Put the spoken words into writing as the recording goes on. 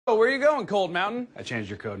Oh, where are you going, Cold Mountain? I changed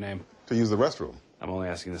your code name. To use the restroom. I'm only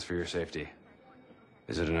asking this for your safety.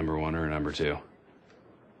 Is it a number 1 or a number 2?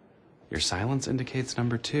 Your silence indicates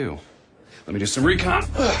number 2. Let me do some recon.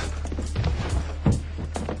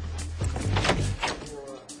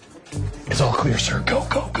 It's all clear, sir. Go,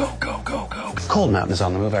 go, go, go, go, go. Cold Mountain is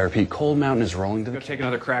on the move. I repeat, Cold Mountain is rolling to the... Go take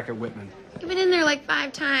another crack at Whitman. You've been in there like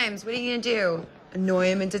 5 times. What are you gonna do? Annoy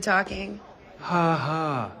him into talking? Ha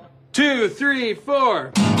ha. 2, 3,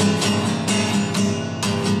 4.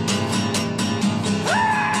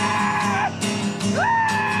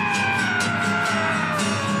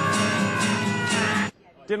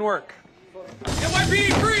 Didn't work.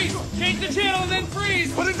 NYPD, freeze! Change the channel and then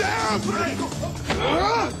freeze! Put it down! Put it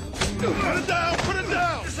down! Put it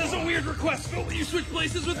down! This is a weird request, Phil. Will you switch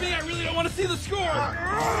places with me? I really don't want to see the score.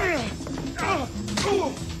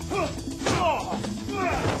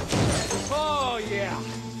 Oh, yeah.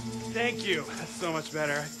 Thank you. That's so much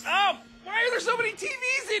better. Oh, why are there so many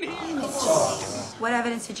TVs in here? What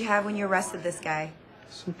evidence did you have when you arrested this guy?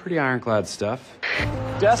 Some pretty ironclad stuff.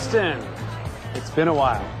 Destin, it's been a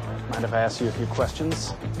while. Mind if I ask you a few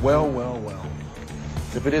questions? Well, well, well.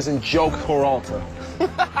 If it isn't Jake Peralta.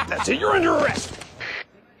 That's it, you're under arrest.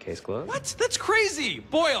 Case closed. What? That's crazy.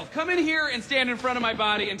 Boyle, come in here and stand in front of my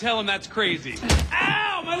body and tell him that's crazy.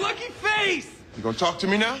 Ow, my lucky face! You gonna talk to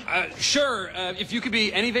me now? Sure, if you could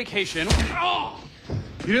be any vacation. Oh!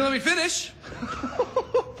 You didn't let me finish.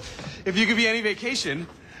 If you could be any vacation,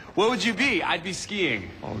 what would you be? I'd be skiing.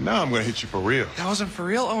 Oh, now I'm gonna hit you for real. That wasn't for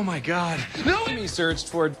real? Oh my God. No! He searched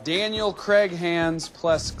for Daniel Craig hands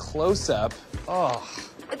plus close-up. Oh.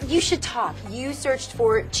 You should talk. You searched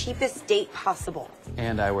for cheapest date possible.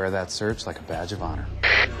 And I wear that search like a badge of honor.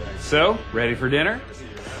 So, ready for dinner?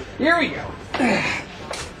 Here we go.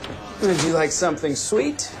 Would you like something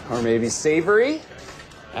sweet or maybe savory?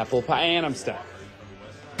 Apple pie, and I'm stuck.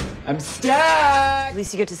 I'm stuck! At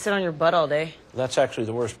least you get to sit on your butt all day. That's actually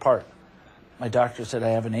the worst part. My doctor said I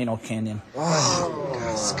have an anal canyon. Oh,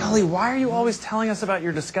 God. Scully, why are you always telling us about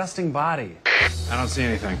your disgusting body? I don't see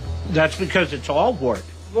anything. That's because it's all work.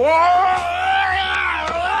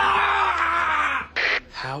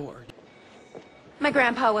 How are you? My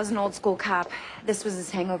grandpa was an old school cop. This was his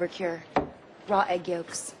hangover cure. Raw egg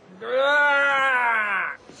yolks.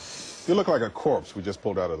 You look like a corpse we just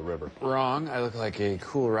pulled out of the river. Wrong. I look like a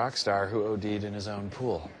cool rock star who OD'd in his own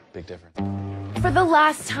pool. Big difference. For the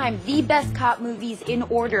last time, the best cop movies in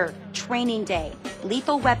order. Training Day,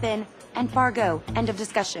 Lethal Weapon, and Fargo. End of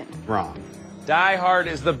discussion. Wrong. Die Hard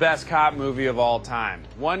is the best cop movie of all time.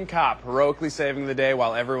 One cop heroically saving the day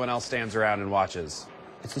while everyone else stands around and watches.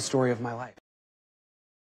 It's the story of my life.